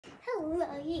Hello,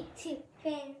 YouTube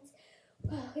fans.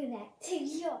 Welcome back to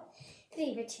your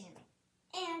favorite channel.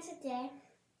 And today,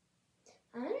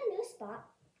 I'm in a new spot.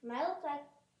 It might look like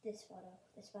this photo,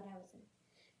 the spot I was in,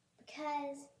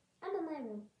 because I'm in my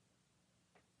room.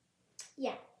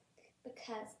 Yeah,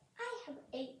 because I have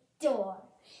a door.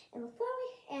 And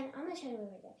I'm gonna show you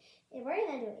what we're doing. We're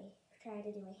gonna try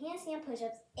to do a handstand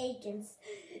push-ups against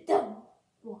the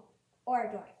wall or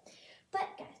a door.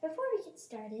 But guys, before we get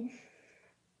started,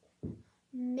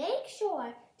 make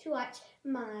sure to watch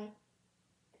my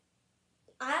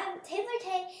Taylor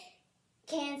K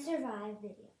Can Survive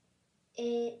video.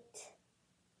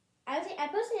 I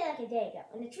posted it like a day ago,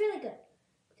 and it's really good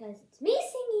because it's me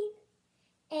singing,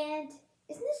 and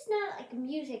it's just not like a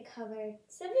music cover,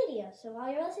 it's a video. So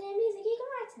while you're listening to music, you can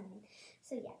watch something.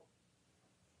 So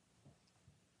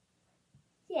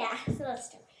yeah, so let's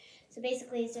start. So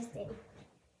basically, it's just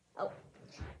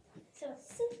so it's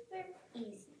super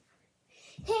easy.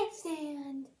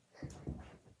 Handstand,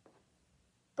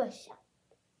 push up,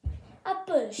 a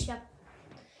push up.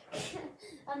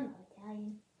 I'm not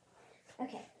Italian.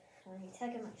 Okay, I need to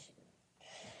take a motion.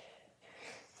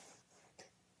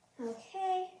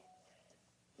 Okay,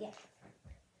 yeah.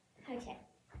 Okay,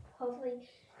 hopefully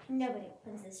nobody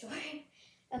opens this door.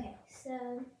 Okay,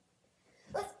 so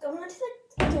let's go on to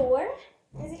the door,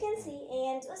 as you can see,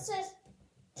 and let's just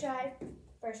try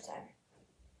first time.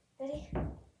 Ready?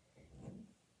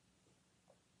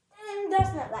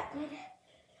 That's not that good.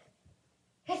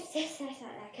 That's not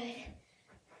that good.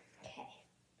 Okay.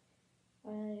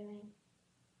 What are we doing?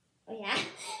 Oh yeah.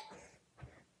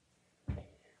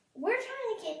 We're trying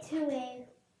to get to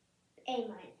A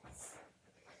minus.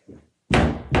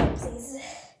 Oopsies.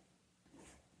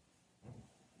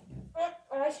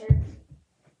 Oh, sure.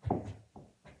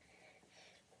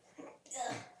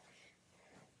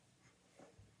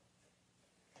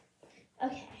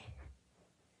 Okay.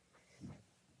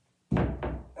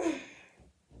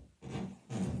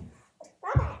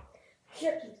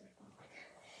 Sure.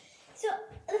 So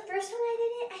the first time I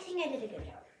did it, I think I did a good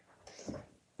job.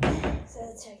 So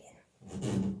let's try again.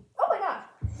 Oh my god,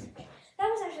 that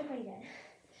was actually pretty good.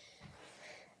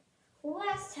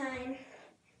 Last time.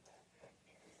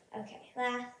 Okay,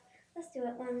 let's do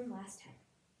it one last time.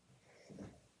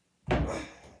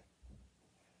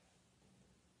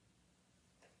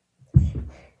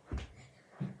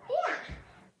 Yeah,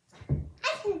 I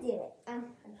can do it. I'm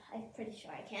pretty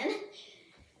sure I can.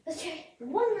 Let's try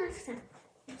one last time.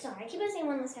 Sorry, I keep on saying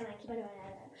one last time. I keep on doing it.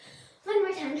 One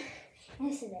more time, and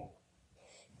this is it.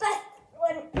 But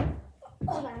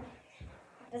hold on,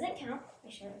 that doesn't count.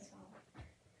 My shirt is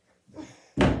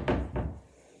falling.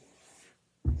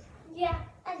 Yeah,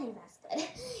 I think that's good.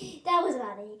 That was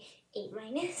about a 8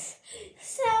 minus.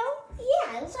 So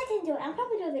yeah, it looks like I can do it. I'll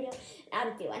probably do a video out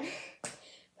of doing.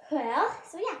 Well,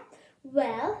 so yeah.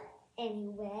 Well,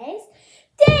 anyways,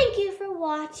 thank you for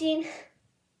watching.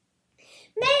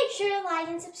 Make sure to like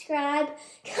and subscribe,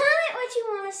 comment what you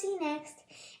want to see next,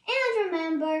 and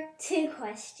remember to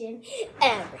question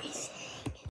everything.